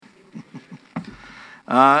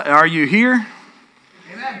Are you here?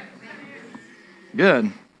 Amen.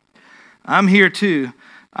 Good. I'm here too.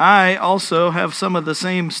 I also have some of the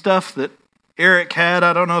same stuff that Eric had.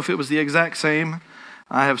 I don't know if it was the exact same.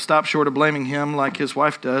 I have stopped short of blaming him like his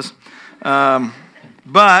wife does. But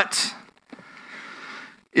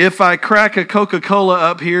if I crack a Coca-Cola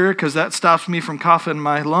up here, because that stops me from coughing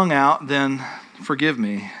my lung out, then forgive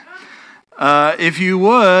me. If you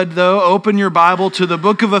would, though, open your Bible to the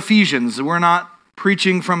book of Ephesians. We're not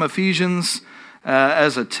preaching from Ephesians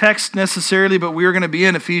as a text necessarily, but we're going to be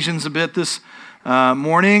in Ephesians a bit this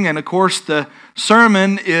morning. And of course, the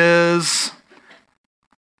sermon is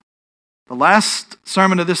the last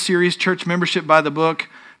sermon of this series, Church Membership by the Book.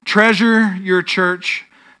 Treasure your church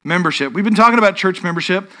membership. We've been talking about church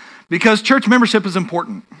membership because church membership is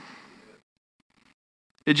important.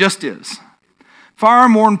 It just is. Far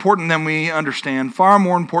more important than we understand, far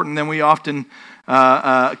more important than we often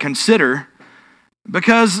consider.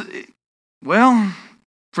 Because, well,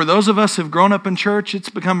 for those of us who've grown up in church, it's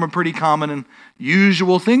become a pretty common and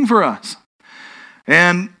usual thing for us.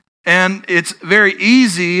 And it's very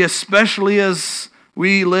easy, especially as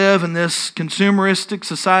we live in this consumeristic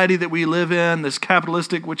society that we live in, this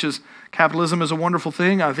capitalistic, which is, capitalism is a wonderful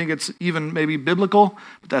thing. I think it's even maybe biblical,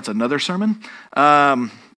 but that's another sermon.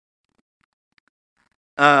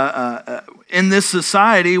 In this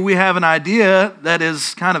society, we have an idea that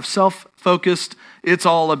is kind of self-focused. It's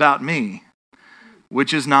all about me,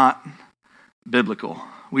 which is not biblical.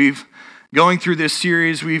 Going through this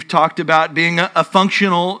series, we've talked about being a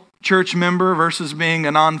functional church member versus being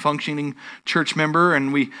a non-functioning church member,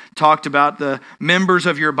 and we talked about the members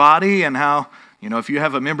of your body and how, if you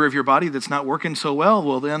have a member of your body that's not working so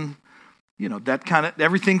well then, that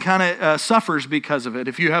everything suffers because of it.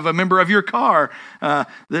 If you have a member of your car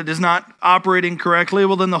that is not operating correctly,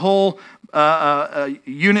 well, then the whole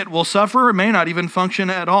unit will suffer. It may not even function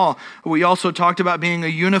at all. We also talked about being a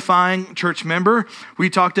unifying church member. We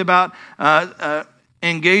talked about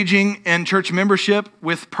engaging in church membership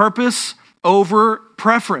with purpose over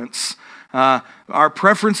preference. Our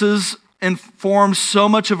preferences inform so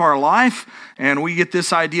much of our life, and we get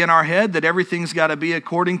this idea in our head that everything's got to be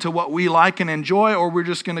according to what we like and enjoy, or we're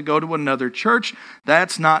just going to go to another church.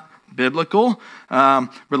 That's not biblical. Brother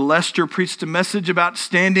Lester preached a message about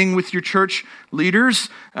standing with your church leaders.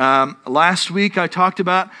 Last week I talked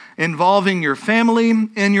about involving your family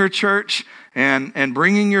in your church and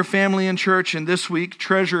bringing your family in church, and this week,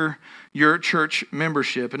 treasure your church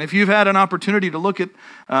membership. And if you've had an opportunity to look at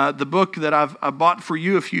the book that I've bought for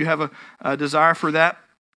you, if you have a desire for that,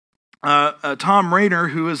 Tom Rainer,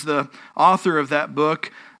 who is the author of that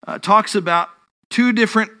book, talks about two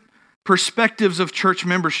different perspectives of church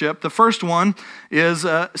membership. The first one is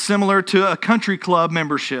similar to a country club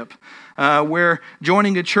membership, where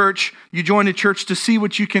joining a church, you join a church to see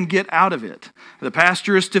what you can get out of it. The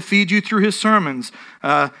pastor is to feed you through his sermons.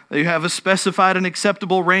 You have a specified and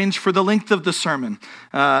acceptable range for the length of the sermon.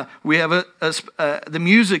 We have the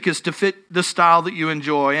music is to fit the style that you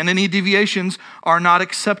enjoy, and any deviations are not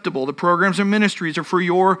acceptable. The programs and ministries are for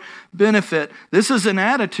your benefit. This is an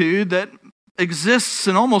attitude that exists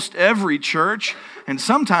in almost every church, and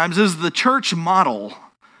sometimes is the church model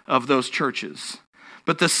of those churches.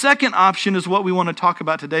 But the second option is what we want to talk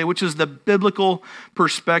about today, which is the biblical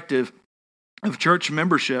perspective of church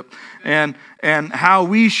membership and how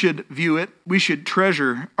we should view it. We should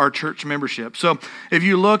treasure our church membership. So if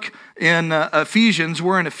you look in Ephesians,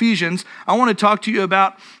 we're in Ephesians, I want to talk to you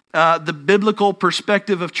about the biblical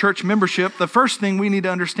perspective of church membership. The first thing we need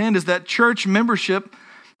to understand is that church membership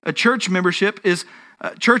is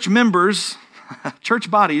church members, church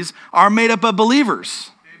bodies are made up of believers.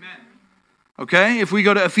 Amen. Okay, if we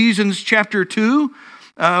go to Ephesians chapter 2,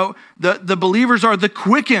 the believers are the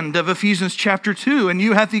quickened of Ephesians chapter 2. And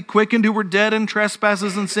you hath he quickened who were dead in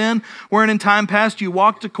trespasses and sin, wherein in time past you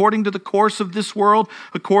walked according to the course of this world,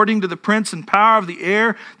 according to the prince and power of the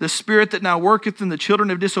air, the spirit that now worketh in the children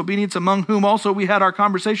of disobedience, among whom also we had our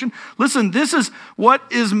conversation. Listen, this is what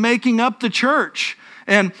is making up the church.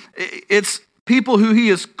 And it's people who he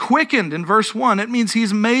has quickened in verse 1. It means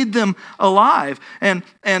he's made them alive. And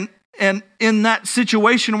in that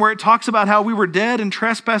situation where it talks about how we were dead in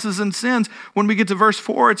trespasses and sins, when we get to verse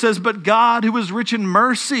 4, it says, but God, who is rich in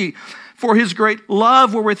mercy, for his great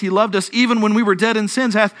love wherewith he loved us, even when we were dead in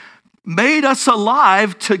sins, hath made us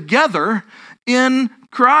alive together in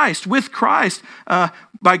Christ, with Christ.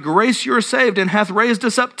 By grace you are saved, and hath raised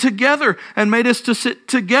us up together and made us to sit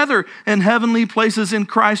together in heavenly places in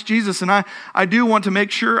Christ Jesus. And I do want to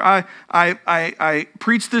make sure I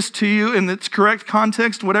preach this to you in its correct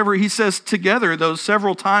context. Whatever he says together, those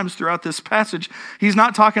several times throughout this passage, he's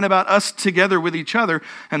not talking about us together with each other.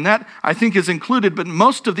 And that, I think, is included. But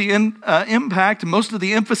most of the impact, most of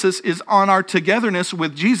the emphasis is on our togetherness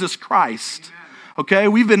with Jesus Christ. Okay?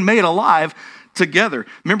 We've been made alive together.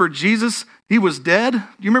 Remember Jesus? He was dead. Do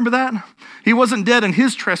you remember that? He wasn't dead in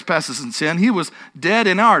his trespasses and sin. He was dead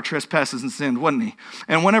in our trespasses and sin, wasn't he?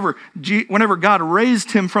 And whenever God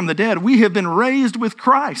raised him from the dead, we have been raised with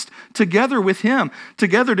Christ, together with him,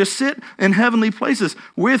 together to sit in heavenly places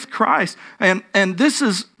with Christ. And this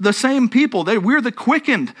is the same people. We're the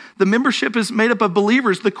quickened. The membership is made up of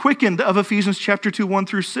believers, the quickened of Ephesians chapter 2, 1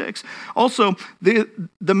 through 6. Also, the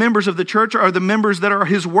members of the church are the members that are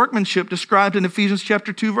his workmanship, described in Ephesians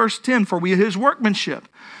chapter 2, verse 10. For we are his workmanship,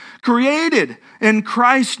 created in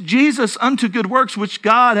Christ Jesus unto good works, which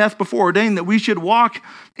God hath before ordained that we should walk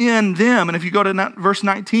in them. And if you go to verse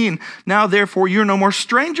 19, now therefore you're no more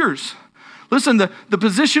strangers. Listen, the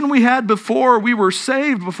position we had before we were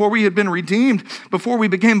saved, before we had been redeemed, before we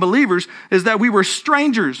became believers, is that we were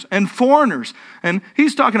strangers and foreigners. And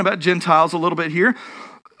he's talking about Gentiles a little bit here.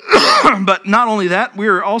 But not only that,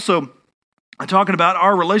 we're also talking about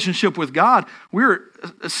our relationship with God. We're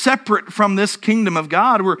separate from this kingdom of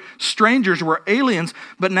God. We're strangers, we're aliens,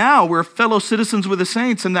 but now we're fellow citizens with the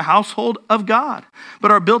saints in the household of God,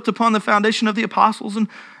 but are built upon the foundation of the apostles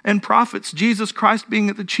and prophets, Jesus Christ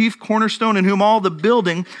being the chief cornerstone, in whom all the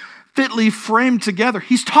building fitly framed together.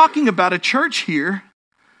 He's talking about a church here.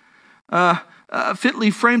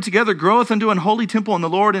 Fitly framed together, groweth unto an holy temple in the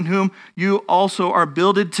Lord, in whom you also are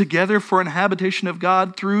builded together for an habitation of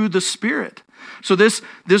God through the Spirit. So this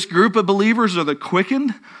group of believers are the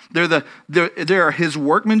quickened. They're his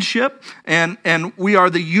workmanship, and we are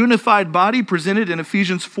the unified body presented in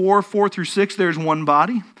Ephesians 4 through 6. There's one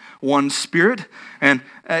body, one Spirit, and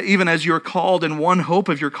even as you're called in one hope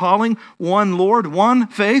of your calling, one Lord, one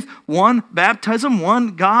faith, one baptism,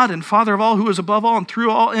 one God and Father of all, who is above all and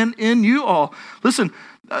through all and in you all. Listen,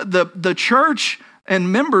 the church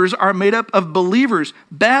and members are made up of believers,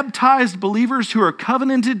 baptized believers who are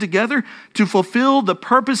covenanted together to fulfill the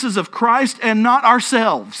purposes of Christ and not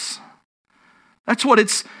ourselves. That's what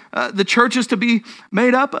the church is to be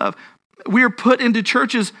made up of. We are put into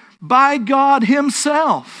churches by God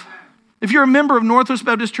himself. If you're a member of Northwest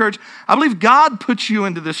Baptist Church, I believe God put you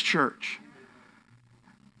into this church.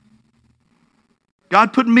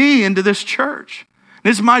 God put me into this church.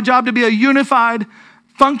 And it's my job to be a unified,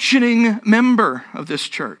 functioning member of this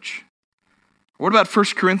church. What about 1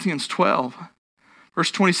 Corinthians 12,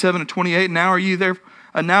 verse 27 and 28? Now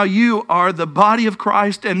you are the body of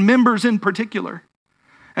Christ, and members in particular.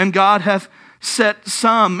 And God hath set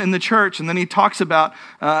some in the church, and then he talks about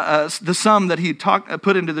the some that he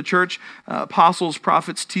put into the church, apostles,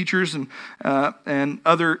 prophets, teachers, and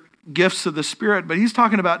other gifts of the Spirit. But he's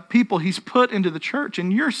talking about people he's put into the church,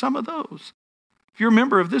 and you're some of those. If you're a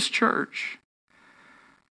member of this church.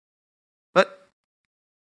 But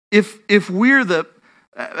if we're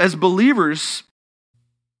as believers,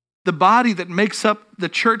 the body that makes up the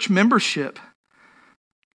church membership,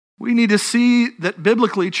 we need to see that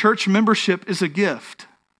biblically church membership is a gift.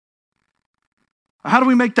 How do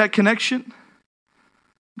we make that connection?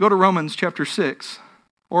 Go to Romans chapter 6,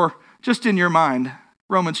 or just in your mind,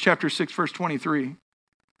 Romans chapter 6, verse 23. You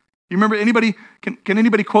remember anybody, can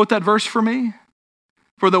anybody quote that verse for me?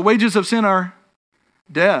 For the wages of sin are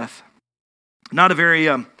death. Not a very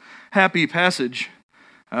happy passage.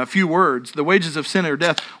 A few words. The wages of sin are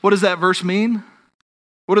death. What does that verse mean?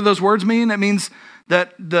 What do those words mean? It means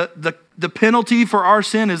that the penalty for our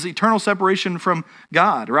sin is eternal separation from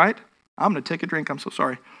God, right? I'm going to take a drink. I'm so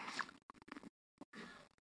sorry.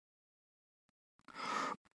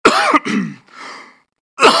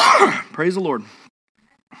 Praise the Lord.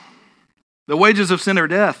 The wages of sin are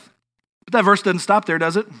death. But that verse doesn't stop there,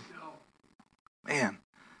 does it? No. Man.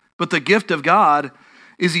 But the gift of God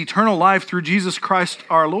is eternal life through Jesus Christ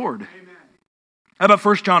our Lord. Amen. How about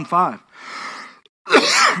 1 John 5?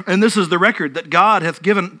 And this is the record that God hath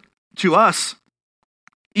given to us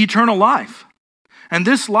eternal life. And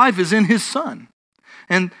this life is in his Son.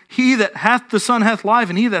 And he that hath the Son hath life,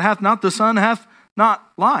 and he that hath not the Son hath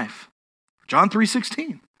not life. John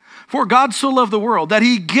 3:16. For God so loved the world that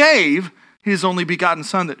he gave his only begotten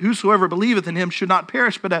Son, that whosoever believeth in him should not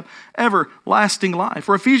perish, but have everlasting life.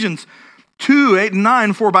 Or Ephesians 2:8 and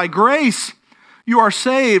 9, for by grace you are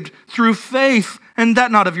saved through faith, and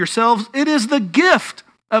that not of yourselves. It is the gift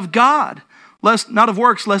of God. not of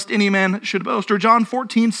works, lest any man should boast. Or John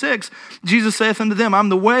 14:6, Jesus saith unto them, I'm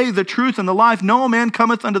the way, the truth, and the life. No man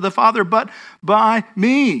cometh unto the Father but by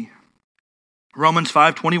me. Romans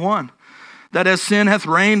 5:21, that as sin hath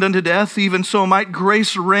reigned unto death, even so might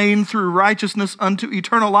grace reign through righteousness unto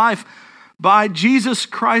eternal life by Jesus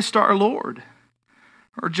Christ our Lord.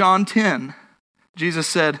 Or John 10, Jesus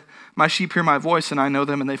said, my sheep hear my voice, and I know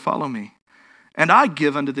them, and they follow me. And I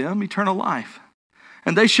give unto them eternal life.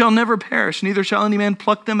 And they shall never perish, neither shall any man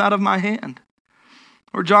pluck them out of my hand.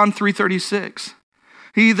 Or John 3:36,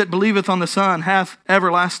 he that believeth on the Son hath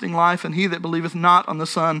everlasting life, and he that believeth not on the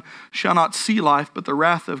Son shall not see life, but the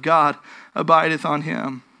wrath of God abideth on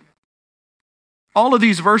him. All of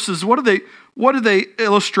these verses, what do they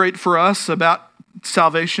illustrate for us about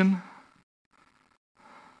salvation?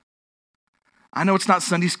 I know it's not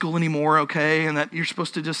Sunday school anymore, okay, and that you're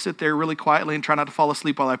supposed to just sit there really quietly and try not to fall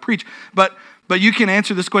asleep while I preach, but you can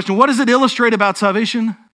answer this question. What does it illustrate about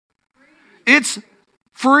salvation? It's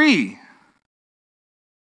free.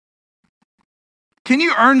 Can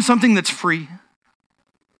you earn something that's free?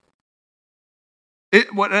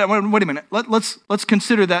 Wait a minute. Let's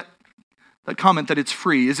consider that comment that it's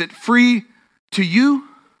free. Is it free to you?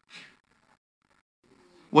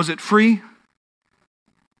 Was it free?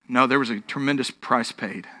 No, there was a tremendous price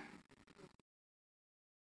paid.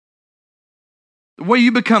 The way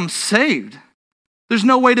you become saved, there's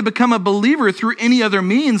no way to become a believer through any other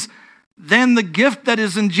means than the gift that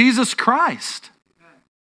is in Jesus Christ.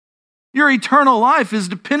 Your eternal life is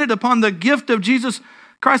dependent upon the gift of Jesus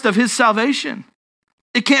Christ, of his salvation.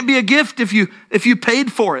 It can't be a gift if you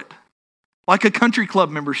paid for it, like a country club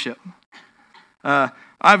membership.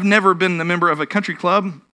 I've never been a member of a country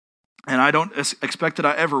club, and I don't expect that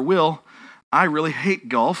I ever will. I really hate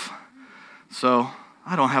golf, so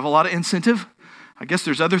I don't have a lot of incentive. I guess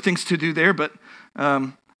there's other things to do there, but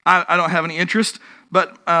I don't have any interest.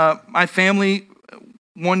 But my family,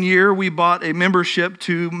 one year, we bought a membership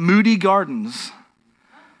to Moody Gardens.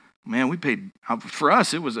 Man, we paid, for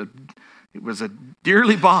us, it was a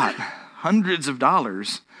dearly bought, hundreds of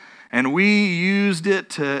dollars. And we used it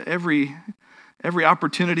to every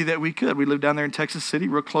opportunity that we could. We lived down there in Texas City,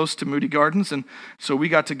 real close to Moody Gardens, and so we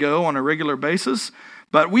got to go on a regular basis.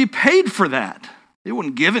 But we paid for that. It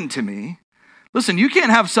wasn't given to me. Listen, you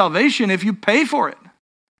can't have salvation if you pay for it.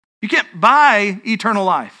 You can't buy eternal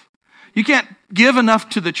life. You can't give enough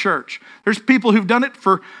to the church. There's people who've done it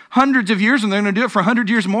for hundreds of years, and they're going to do it for 100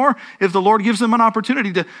 years more if the Lord gives them an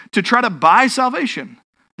opportunity to try to buy salvation.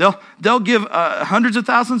 They'll give hundreds of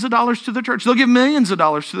thousands of dollars to the church. They'll give millions of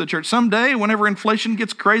dollars to the church. Someday, whenever inflation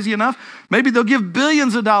gets crazy enough, maybe they'll give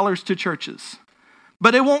billions of dollars to churches.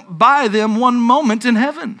 But it won't buy them one moment in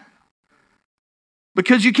heaven.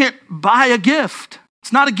 Because you can't buy a gift.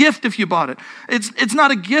 It's not a gift if you bought it. It's not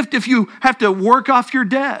a gift if you have to work off your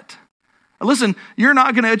debt. Listen, you're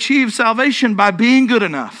not going to achieve salvation by being good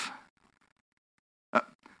enough.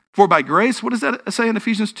 For by grace, what does that say in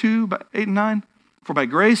Ephesians 2, 8 and 9? For by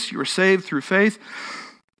grace you are saved through faith,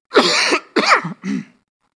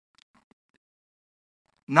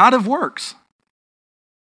 not of works.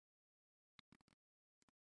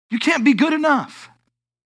 You can't be good enough.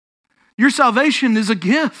 Your salvation is a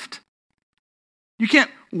gift. You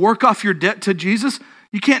can't work off your debt to Jesus.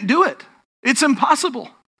 You can't do it. It's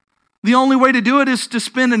impossible. The only way to do it is to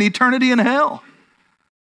spend an eternity in hell.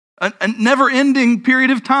 A never-ending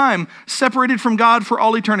period of time separated from God for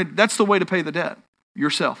all eternity. That's the way to pay the debt,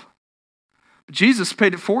 yourself. But Jesus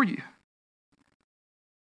paid it for you.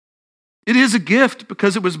 It is a gift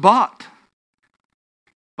because it was bought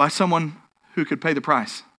by someone who could pay the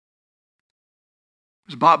price. It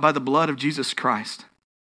was bought by the blood of Jesus Christ.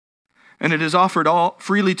 And it is offered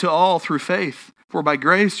freely to all through faith. For by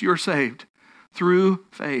grace you are saved through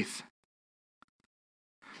faith.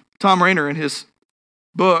 Tom Rainer, in his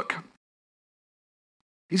book,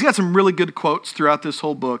 he's got some really good quotes throughout this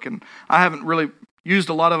whole book, and I haven't really used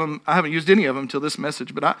a lot of them. I haven't used any of them until this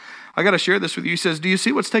message, but I got to share this with you. He says, do you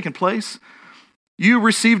see what's taking place? You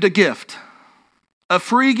received a gift, a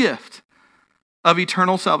free gift of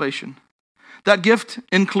eternal salvation. That gift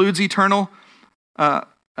includes eternal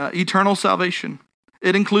salvation.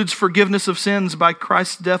 It includes forgiveness of sins by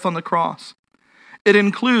Christ's death on the cross. It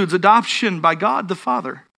includes adoption by God the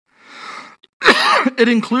Father. It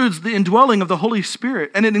includes the indwelling of the Holy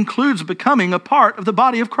Spirit, and it includes becoming a part of the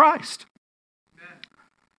body of Christ. Amen.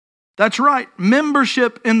 That's right.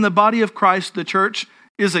 Membership in the body of Christ, the church,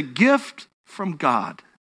 is a gift from God.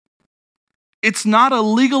 It's not a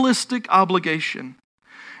legalistic obligation.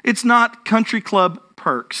 It's not country club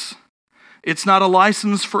perks. It's not a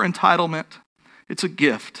license for entitlement. It's a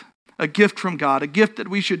gift a gift from God, a gift that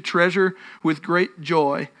we should treasure with great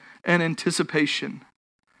joy and anticipation.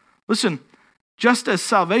 Listen, just as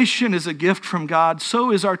salvation is a gift from God,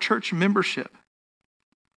 so is our church membership.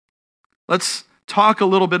 Let's talk a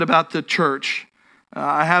little bit about the church.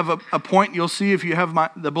 I have a point you'll see if you have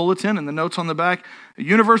the bulletin and the notes on the back. A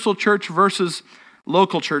universal church versus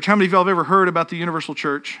local church. How many of y'all have ever heard about the universal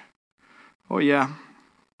church? Oh, yeah.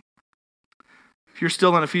 If you're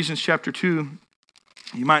still in Ephesians chapter 2,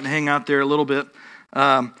 you might hang out there a little bit.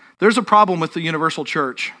 There's a problem with the universal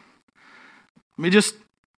church. Let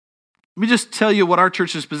me just tell you what our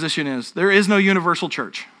church's position is. There is no universal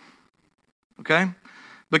church. Okay?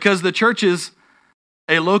 Because the church is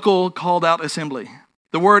a local called out assembly.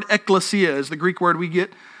 The word ekklesia is the Greek word we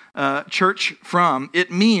get church from.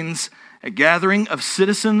 It means a gathering of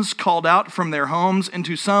citizens called out from their homes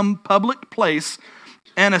into some public place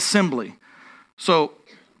and assembly. So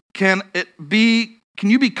can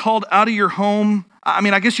you be called out of your home? I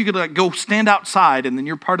mean, I guess you could go stand outside and then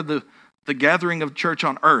you're part of the gathering of church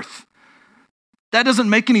on earth. That doesn't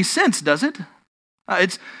make any sense, does it?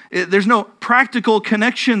 There's no practical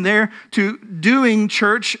connection there to doing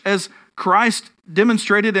church as Christ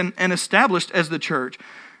demonstrated and established as the church.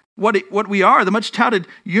 What we are, the much touted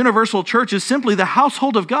universal church, is simply the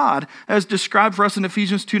household of God, as described for us in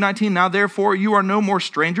Ephesians 2:19. Now, therefore, you are no more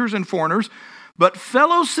strangers and foreigners, but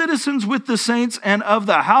fellow citizens with the saints and of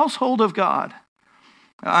the household of God.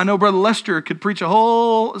 I know Brother Lester could preach a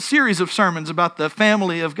whole series of sermons about the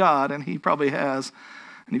family of God, and he probably has.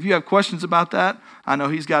 And if you have questions about that, I know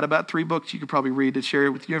he's got about 3 books you could probably read to share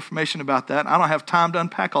with you information about that. I don't have time to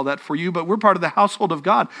unpack all that for you, but we're part of the household of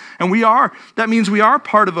God. And that means we are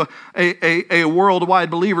part of a worldwide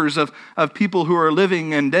believers of people who are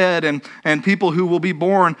living and dead and people who will be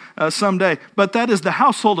born someday. But that is the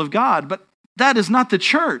household of God, but that is not the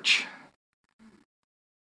church.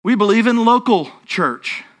 We believe in local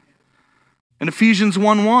church. In Ephesians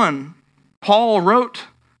 1:1, Paul wrote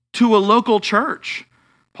to a local church.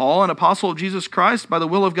 Paul, an apostle of Jesus Christ, by the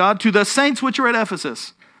will of God, to the saints which are at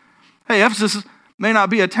Ephesus. Hey, Ephesus may not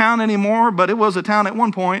be a town anymore, but it was a town at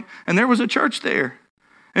one point, and there was a church there.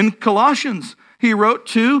 In Colossians, he wrote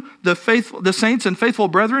to the saints and faithful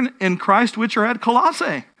brethren in Christ which are at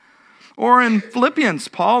Colossae. Or in Philippians,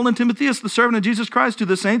 Paul and Timotheus, the servant of Jesus Christ, to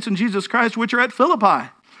the saints in Jesus Christ which are at Philippi,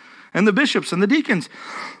 and the bishops and the deacons.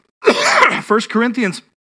 1 Corinthians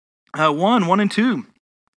 1 and 2.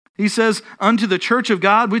 He says, unto the church of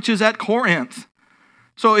God which is at Corinth.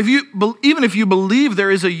 So even if you believe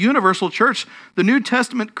there is a universal church, the New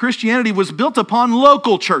Testament Christianity was built upon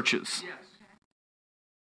local churches. Yes.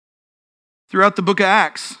 Throughout the book of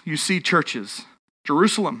Acts, you see churches.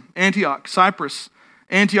 Jerusalem, Antioch, Cyprus,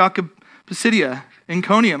 Antioch of Pisidia,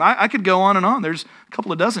 Iconium. I could go on and on. There's a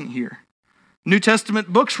couple of dozen here. New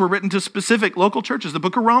Testament books were written to specific local churches. The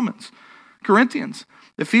book of Romans, Corinthians,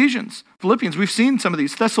 Ephesians, Philippians. We've seen some of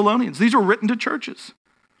these. Thessalonians. These were written to churches.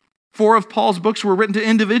 4 of Paul's books were written to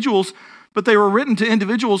individuals, but they were written to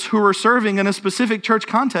individuals who were serving in a specific church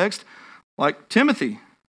context, like Timothy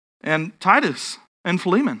and Titus and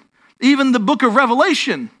Philemon. Even the book of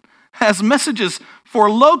Revelation has messages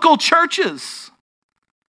for local churches.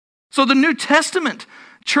 So the New Testament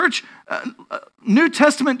church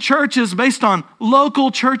is based on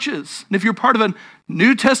local churches. And if you're part of a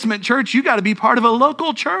New Testament church, you got to be part of a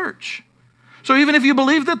local church. So even if you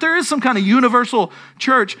believe that there is some kind of universal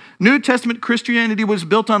church, New Testament Christianity was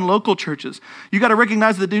built on local churches. You got to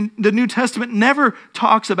recognize that the New Testament never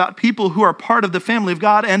talks about people who are part of the family of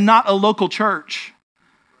God and not a local church.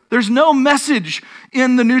 There's no message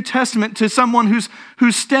in the New Testament to someone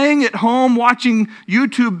who's staying at home watching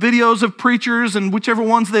YouTube videos of preachers and whichever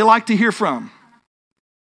ones they like to hear from.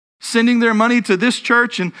 Sending their money to this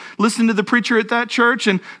church and listening to the preacher at that church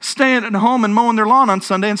and staying at home and mowing their lawn on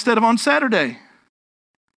Sunday instead of on Saturday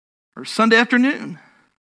or Sunday afternoon.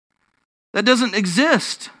 That doesn't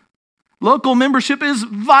exist. Local membership is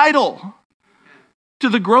vital to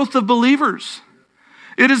the growth of believers.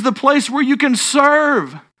 It is the place where you can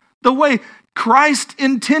serve the way Christ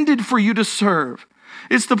intended for you to serve.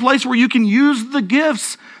 It's the place where you can use the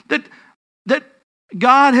gifts that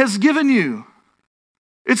God has given you.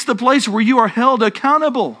 It's the place where you are held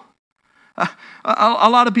accountable. A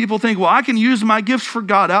lot of people think, well, I can use my gifts for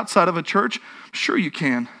God outside of a church. Sure you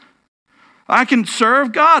can. I can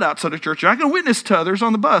serve God outside of church. I can witness to others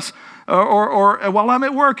on the bus or while I'm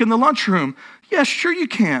at work in the lunchroom. Yes, sure you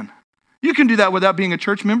can. You can do that without being a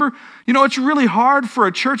church member. You know, it's really hard for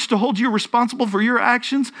a church to hold you responsible for your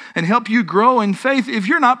actions and help you grow in faith if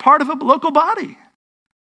you're not part of a local body.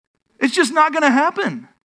 It's just not going to happen.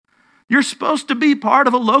 You're supposed to be part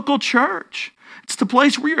of a local church. It's the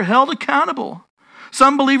place where you're held accountable.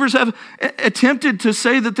 Some believers have attempted to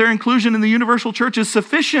say that their inclusion in the universal church is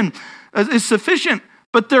sufficient,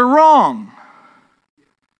 but they're wrong.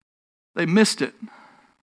 They missed it.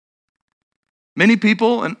 Many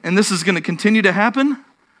people, and this is going to continue to happen,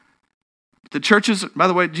 the churches, by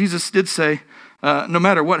the way, Jesus did say, no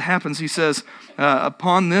matter what happens, he says,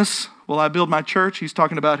 upon this will I build my church. He's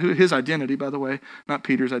talking about his identity, by the way, not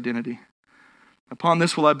Peter's identity. Upon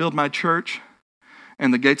this will I build my church,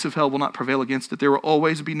 and the gates of hell will not prevail against it. There will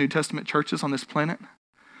always be New Testament churches on this planet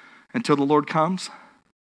until the Lord comes.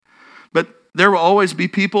 But there will always be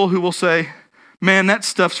people who will say, man, that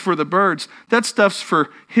stuff's for the birds. That stuff's for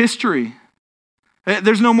history.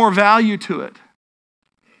 There's no more value to it.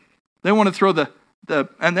 They want to throw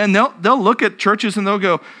and then they'll look at churches and they'll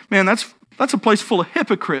go, man, that's a place full of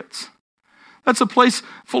hypocrites. That's a place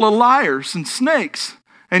full of liars and snakes.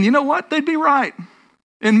 And you know what? They'd be right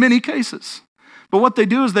in many cases. But what they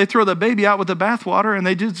do is they throw the baby out with the bathwater and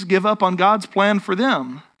they just give up on God's plan for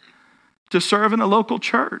them to serve in a local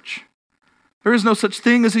church. There is no such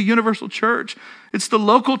thing as a universal church. It's the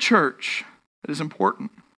local church that is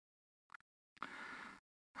important.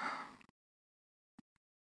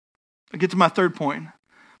 I get to my third point.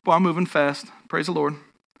 Boy, I'm moving fast. Praise the Lord.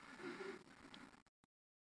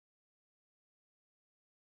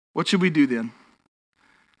 What should we do then?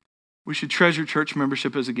 We should treasure church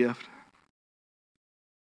membership as a gift.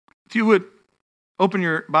 If you would, open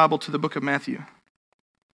your Bible to the book of Matthew.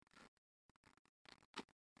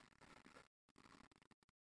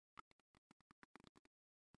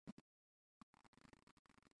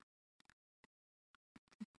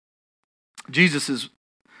 Jesus'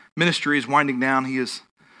 ministry is winding down. He has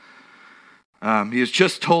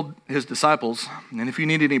just told his disciples, and if you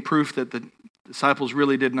need any proof that the disciples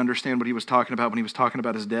really didn't understand what he was talking about when he was talking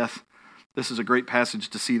about his death, this is a great passage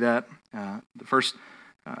to see that.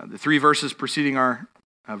 The three verses preceding our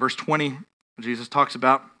verse 20, Jesus talks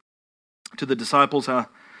about to the disciples how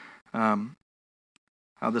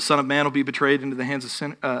the Son of Man will be betrayed into the hands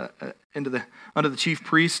of under the chief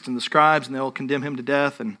priests and the scribes, and they'll condemn him to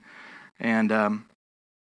death, and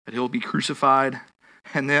that he'll be crucified.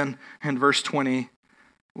 And then in verse 20,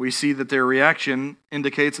 we see that their reaction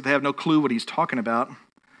indicates that they have no clue what he's talking about.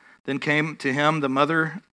 Then came to him the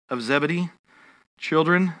mother of Zebedee's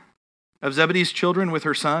children with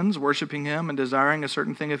her sons, worshiping him and desiring a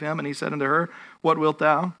certain thing of him. And he said unto her, what wilt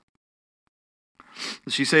thou?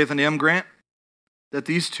 She saith unto him, grant that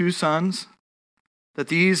these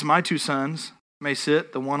my two sons may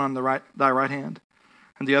sit, the one on thy right hand,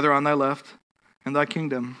 and the other on thy left, in thy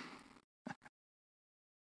kingdom.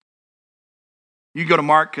 You go to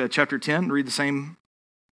Mark chapter 10, read the same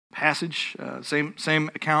passage,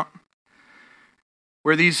 same account,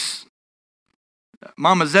 where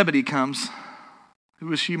Mama Zebedee comes. Who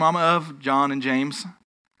was she mama of? John and James,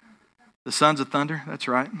 the sons of thunder. That's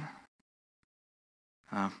right.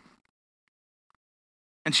 And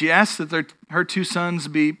she asks that her two sons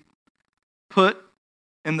be put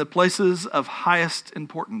in the places of highest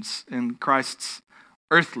importance in Christ's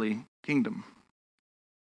earthly kingdom.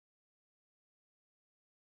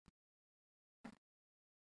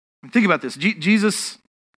 Think about this. Jesus,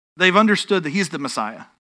 they've understood that he's the Messiah.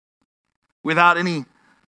 Without any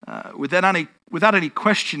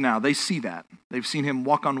question now, they see that. They've seen him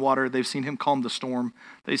walk on water. They've seen him calm the storm.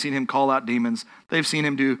 They've seen him call out demons. They've seen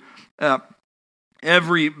him do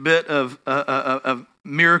every bit of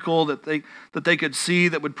miracle that they could see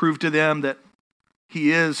that would prove to them that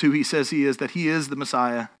he is who he says he is, that he is the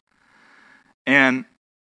Messiah. And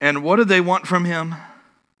what do they want from him?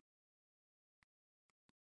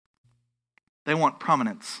 They want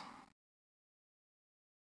prominence.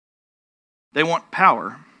 They want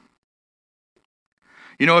power.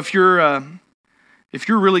 You know, if you're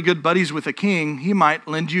really good buddies with a king, he might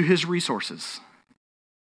lend you his resources.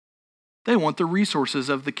 They want the resources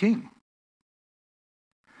of the king.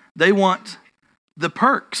 They want the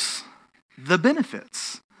perks, the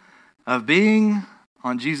benefits of being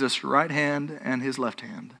on Jesus' right hand and his left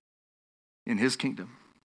hand in his kingdom.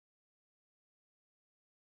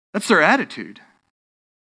 That's their attitude.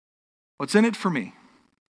 What's in it for me?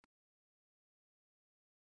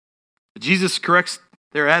 But Jesus corrects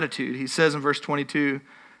their attitude. He says in verse 22,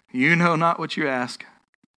 you know not what you ask.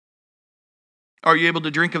 Are you able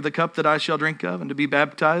to drink of the cup that I shall drink of, and to be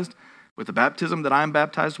baptized with the baptism that I am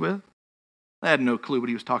baptized with? They had no clue what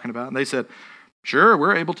he was talking about. And they said, sure,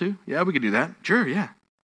 we're able to. Yeah, we could do that. Sure, yeah.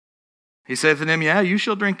 He saith to them, yeah, you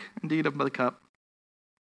shall drink indeed of the cup,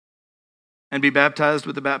 and be baptized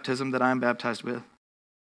with the baptism that I am baptized with.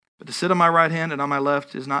 But to sit on my right hand and on my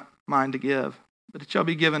left is not mine to give, but it shall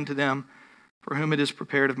be given to them for whom it is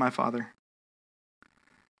prepared of my Father.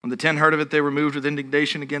 When the 10 heard of it, they were moved with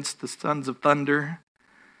indignation against the sons of thunder.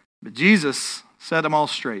 But Jesus set them all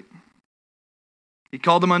straight. He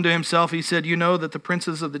called them unto himself. He said, you know that the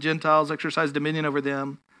princes of the Gentiles exercise dominion over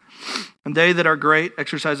them, and they that are great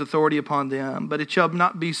exercise authority upon them. But it shall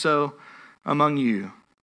not be so among you.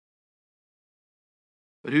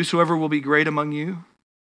 But whosoever will be great among you,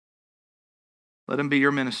 let him be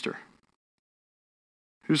your minister.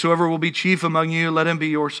 Whosoever will be chief among you, let him be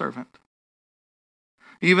your servant.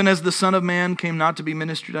 Even as the Son of Man came not to be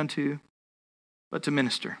ministered unto, but to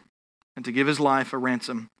minister, and to give his life a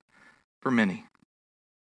ransom for many.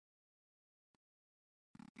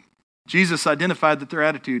 Jesus identified that their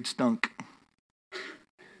attitude stunk.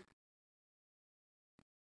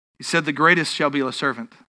 He said, the greatest shall be a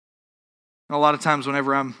servant. And a lot of times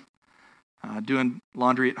whenever I'm doing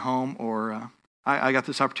laundry at home, or I got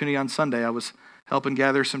this opportunity on Sunday, I was helping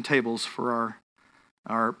gather some tables for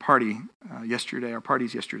our party yesterday, our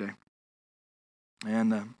parties yesterday.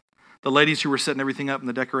 And the ladies who were setting everything up and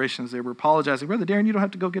the decorations, they were apologizing. Brother Darren, you don't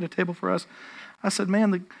have to go get a table for us. I said, man,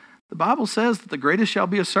 the Bible says that the greatest shall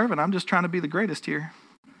be a servant. I'm just trying to be the greatest here.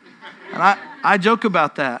 And I joke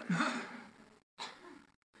about that.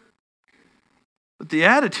 But the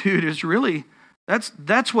attitude is really,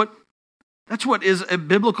 that's what is a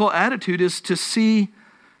biblical attitude, is to see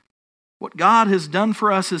what God has done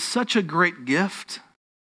for us is such a great gift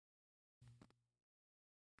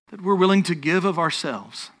that we're willing to give of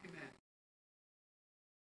ourselves. Amen.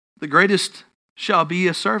 The greatest shall be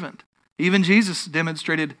a servant. Even Jesus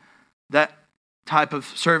demonstrated that type of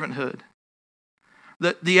servanthood.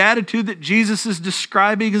 The attitude that Jesus is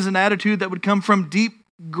describing is an attitude that would come from deep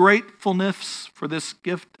gratefulness for this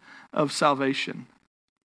gift of salvation.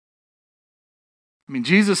 I mean,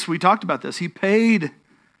 Jesus, we talked about this. He paid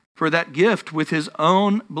for that gift with his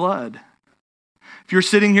own blood. If you're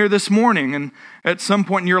sitting here this morning and at some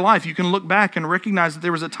point in your life, you can look back and recognize that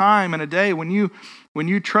there was a time and a day when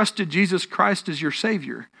you trusted Jesus Christ as your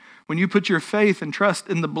Savior, when you put your faith and trust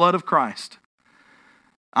in the blood of Christ.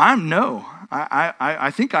 I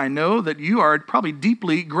think I know that you are probably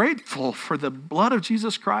deeply grateful for the blood of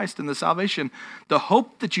Jesus Christ and the salvation, the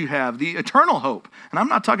hope that you have, the eternal hope. And I'm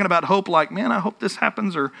not talking about hope like, man, I hope this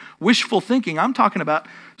happens, or wishful thinking. I'm talking about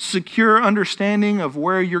secure understanding of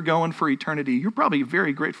where you're going for eternity. You're probably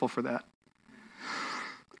very grateful for that.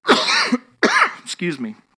 Excuse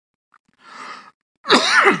me.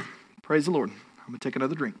 Praise the Lord. I'm going to take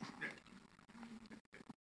another drink.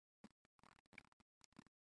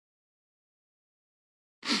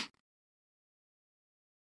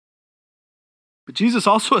 But Jesus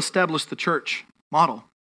also established the church model.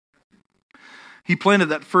 He planted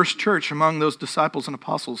that first church among those disciples and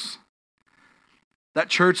apostles. That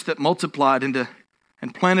church that multiplied and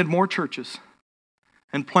planted more churches.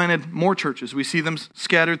 And planted more churches. We see them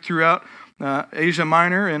scattered throughout Asia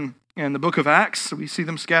Minor and the book of Acts. We see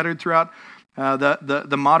them scattered throughout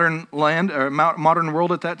the modern land, or modern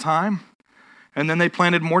world at that time. And then they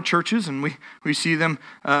planted more churches, and we see them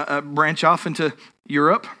branch off into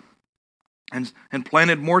Europe. And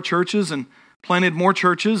planted more churches and planted more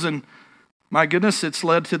churches. And my goodness, it's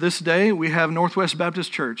led to this day. We have Northwest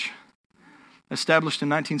Baptist Church, established in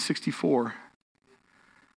 1964.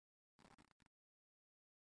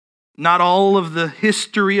 Not all of the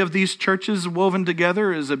history of these churches woven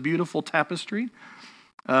together is a beautiful tapestry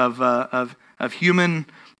of human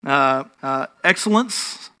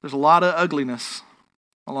excellence. There's a lot of ugliness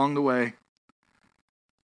along the way.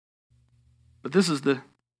 But this is the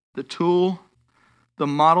tool, the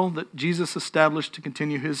model that Jesus established to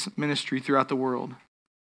continue his ministry throughout the world.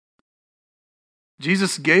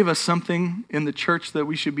 Jesus gave us something in the church that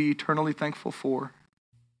we should be eternally thankful for.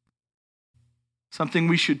 Something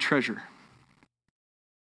we should treasure.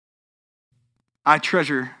 I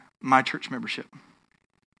treasure my church membership.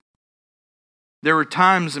 There were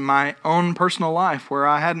times in my own personal life where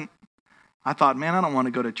I thought, man, I don't want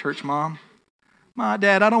to go to church, Mom. My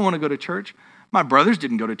dad, I don't want to go to church. My brothers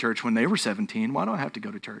didn't go to church when they were 17. Why do I have to go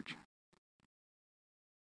to church?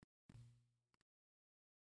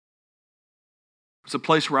 It's a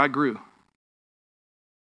place where I grew.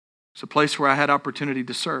 It's a place where I had opportunity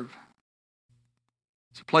to serve.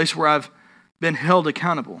 It's a place where I've been held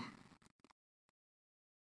accountable.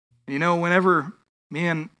 And you know, whenever me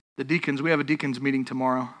and the deacons, we have a deacons meeting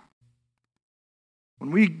tomorrow.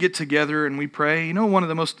 When we get together and we pray, you know, one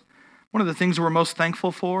of the things we're most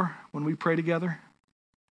thankful for when we pray together?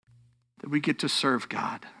 That we get to serve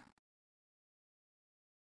God.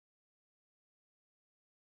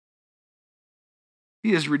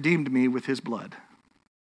 He has redeemed me with his blood.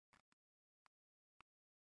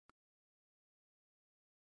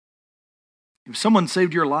 If someone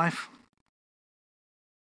saved your life,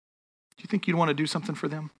 do you think you'd want to do something for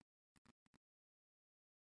them?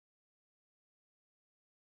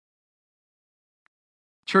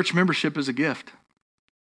 Church membership is a gift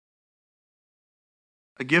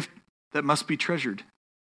that must be treasured.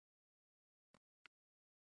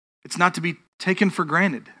 It's not to be taken for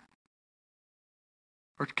granted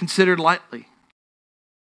or considered lightly.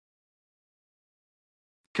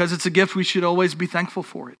 Because it's a gift, we should always be thankful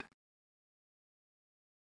for it.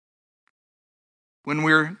 When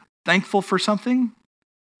we're thankful for something,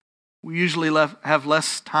 we usually have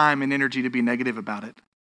less time and energy to be negative about it.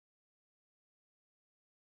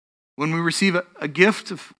 When we receive a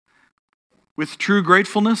gift with true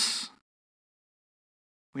gratefulness,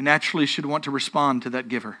 we naturally should want to respond to that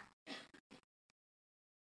giver.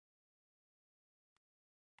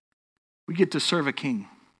 We get to serve a king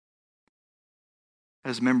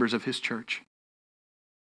as members of his church.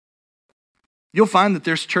 You'll find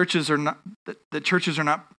that churches are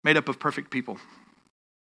not made up of perfect people.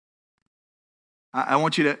 I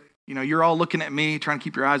want you to, you're all looking at me, trying to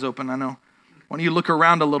keep your eyes open, I know. Why don't you look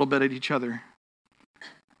around a little bit at each other?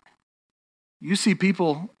 You see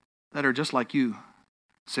people that are just like you,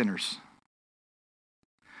 sinners.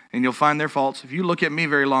 And you'll find their faults. If you look at me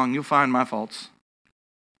very long, you'll find my faults.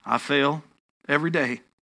 I fail every day.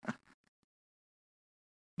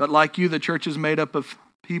 But like you, the church is made up of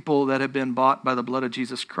people that have been bought by the blood of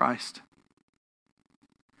Jesus Christ.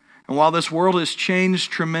 And while this world has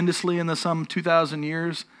changed tremendously in the some 2,000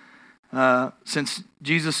 years since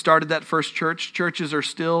Jesus started that first church, churches are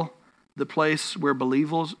still the place where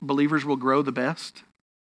believers will grow the best,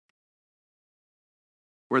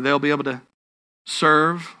 where they'll be able to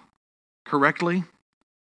serve correctly,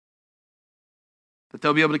 that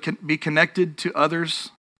they'll be able to be connected to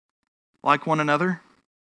others like one another.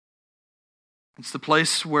 It's the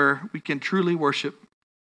place where we can truly worship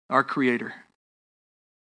our Creator.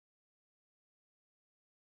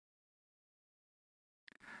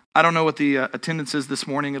 I don't know what the attendance is this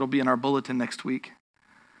morning. It'll be in our bulletin next week.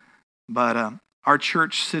 But our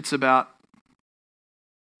church sits about,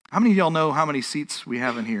 how many of y'all know how many seats we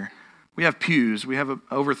have in here? We have pews. We have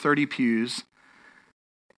over 30 pews.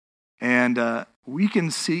 And we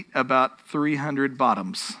can seat about 300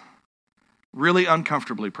 bottoms. Really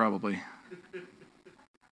uncomfortably, probably.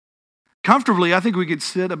 Comfortably, I think we could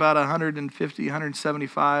sit about 150,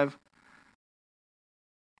 175.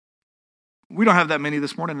 We don't have that many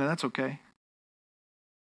this morning, and that's okay.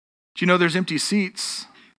 But there's empty seats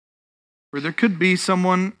where there could be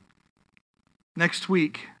someone next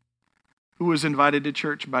week who was invited to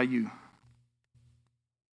church by you.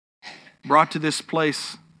 Brought to this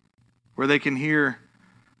place where they can hear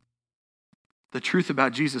the truth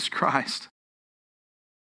about Jesus Christ.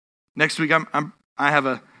 Next week, I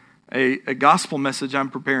have a gospel message I'm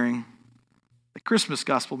preparing, a Christmas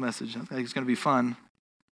gospel message. I think it's going to be fun.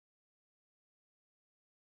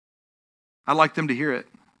 I'd like them to hear it.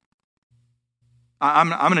 I'm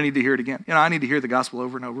going to need to hear it again. I need to hear the gospel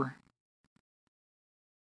over and over.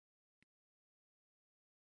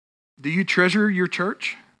 Do you treasure your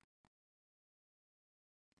church?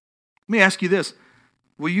 Let me ask you this.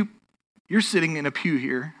 You're sitting in a pew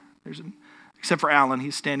here. Except for Alan,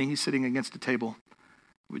 he's sitting against a table.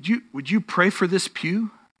 Would you pray for this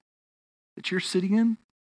pew that you're sitting in?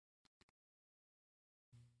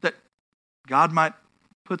 That God might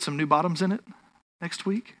put some new bottoms in it next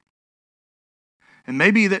week? And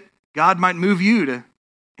maybe that God might move you to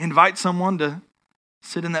invite someone to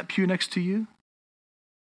sit in that pew next to you?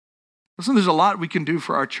 Listen, there's a lot we can do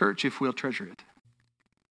for our church if we'll treasure it.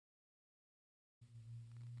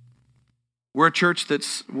 We're a church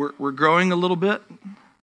we're growing a little bit.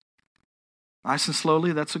 Nice and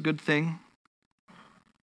slowly, that's a good thing.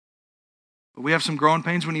 But we have some growing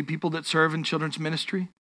pains. We need people that serve in children's ministry.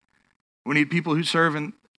 We need people who serve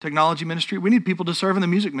in technology ministry. We need people to serve in the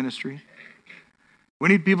music ministry. We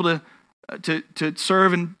need people to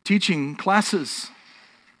serve in teaching classes.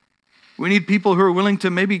 We need people who are willing to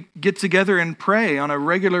maybe get together and pray on a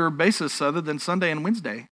regular basis other than Sunday and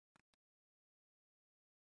Wednesday.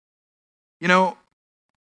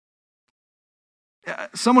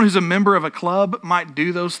 Someone who's a member of a club might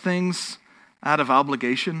do those things out of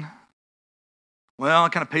obligation. Well, I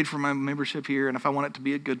kind of paid for my membership here, and if I want it to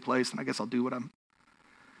be a good place, then I guess I'll do what I'm...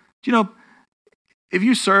 If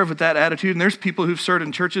you serve with that attitude, and there's people who've served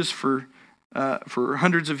in churches for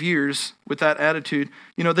hundreds of years with that attitude,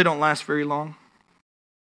 they don't last very long.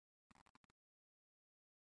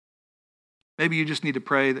 Maybe you just need to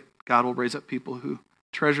pray that God will raise up people who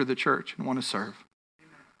treasure the church and want to serve.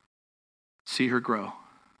 See her grow.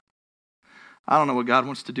 I don't know what God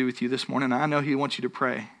wants to do with you this morning. I know He wants you to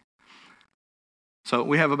pray. So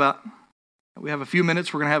we have a few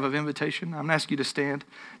minutes. We're going to have an invitation. I'm going to ask you to stand.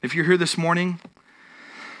 If you're here this morning,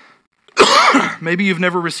 maybe you've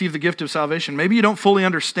never received the gift of salvation. Maybe you don't fully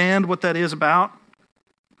understand what that is about.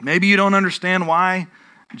 Maybe you don't understand why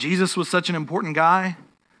Jesus was such an important guy.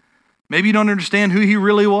 Maybe you don't understand who He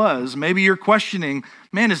really was. Maybe you're questioning,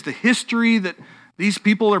 man, is the history that these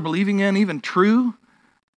people are believing in even true?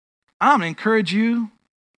 I'm going to encourage you,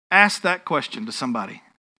 ask that question to somebody.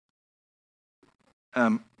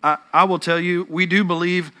 I will tell you, we do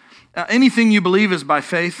believe, anything you believe is by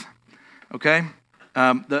faith, okay?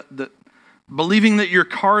 The believing that your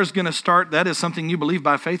car is going to start, that is something you believe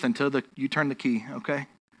by faith until you turn the key, okay?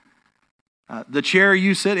 The chair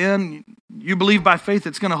you sit in, you believe by faith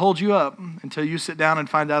it's going to hold you up until you sit down and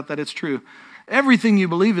find out that it's true. Everything you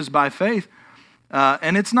believe is by faith,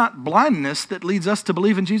 and it's not blindness that leads us to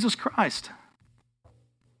believe in Jesus Christ.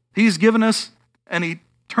 He's given us an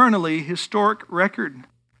eternally historic record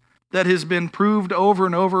that has been proved over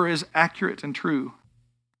and over as accurate and true.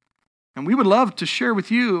 And we would love to share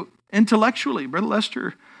with you intellectually, Brother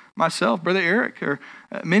Lester, myself, Brother Eric, or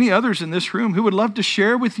many others in this room who would love to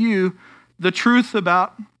share with you the truth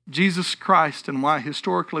about Jesus Christ and why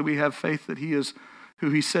historically we have faith that He is who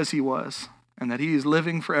He says He was and that He is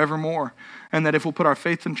living forevermore, and that if we'll put our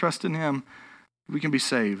faith and trust in Him, we can be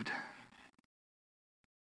saved.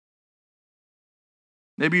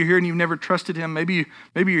 Maybe you're here and you've never trusted Him. Maybe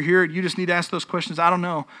you're here and you just need to ask those questions. I don't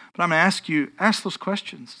know. But I'm going to ask you, ask those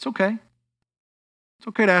questions. It's okay. It's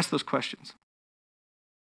okay to ask those questions.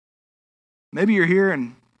 Maybe you're here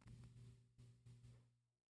and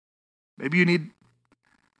maybe you need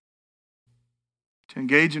to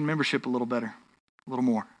engage in membership a little better, a little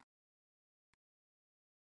more.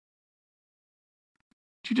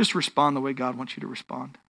 Would you just respond the way God wants you to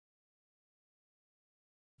respond?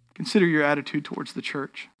 Consider your attitude towards the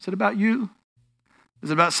church. Is it about you?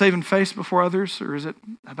 Is it about saving face before others? Or is it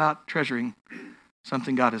about treasuring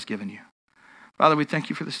something God has given you? Father, we thank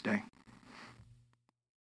You for this day.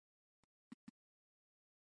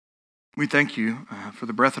 We thank You for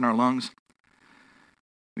the breath in our lungs.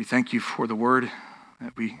 We thank You for the word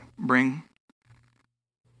that we bring,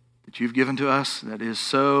 that You've given to us, that is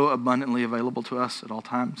so abundantly available to us at all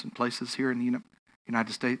times and places here in the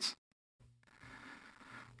United States.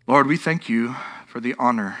 Lord, we thank You for the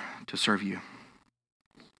honor to serve You.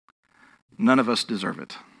 None of us deserve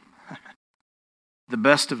it. The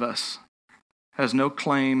best of us has no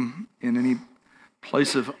claim in any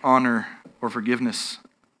place of honor or forgiveness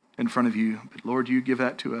in front of You. But Lord, You give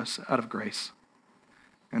that to us out of grace,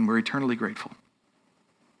 and we're eternally grateful.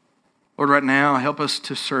 Lord, right now, help us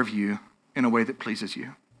to serve You in a way that pleases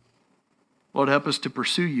You. Lord, help us to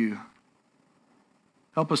pursue You.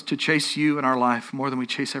 Help us to chase You in our life more than we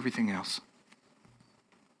chase everything else.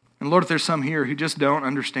 And Lord, if there's some here who just don't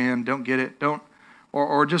understand, don't get it,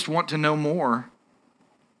 or just want to know more,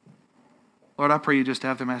 Lord, I pray You just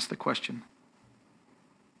have them ask the question.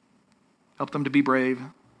 Help them to be brave.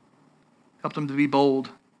 Help them to be bold.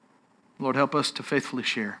 Lord, help us to faithfully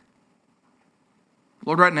share.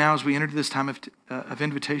 Lord, right now, as we enter this time of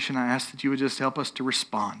invitation, I ask that You would just help us to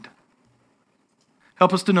respond.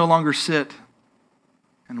 Help us to no longer sit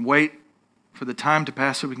and wait for the time to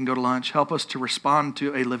pass so we can go to lunch. Help us to respond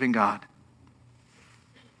to a living God.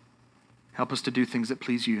 Help us to do things that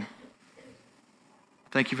please You.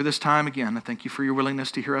 Thank You for this time again. I thank You for Your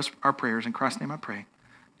willingness to hear our prayers. In Christ's name I pray.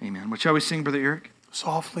 Amen. What shall we sing, Brother Eric?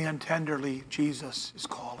 Softly and tenderly, Jesus is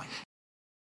calling.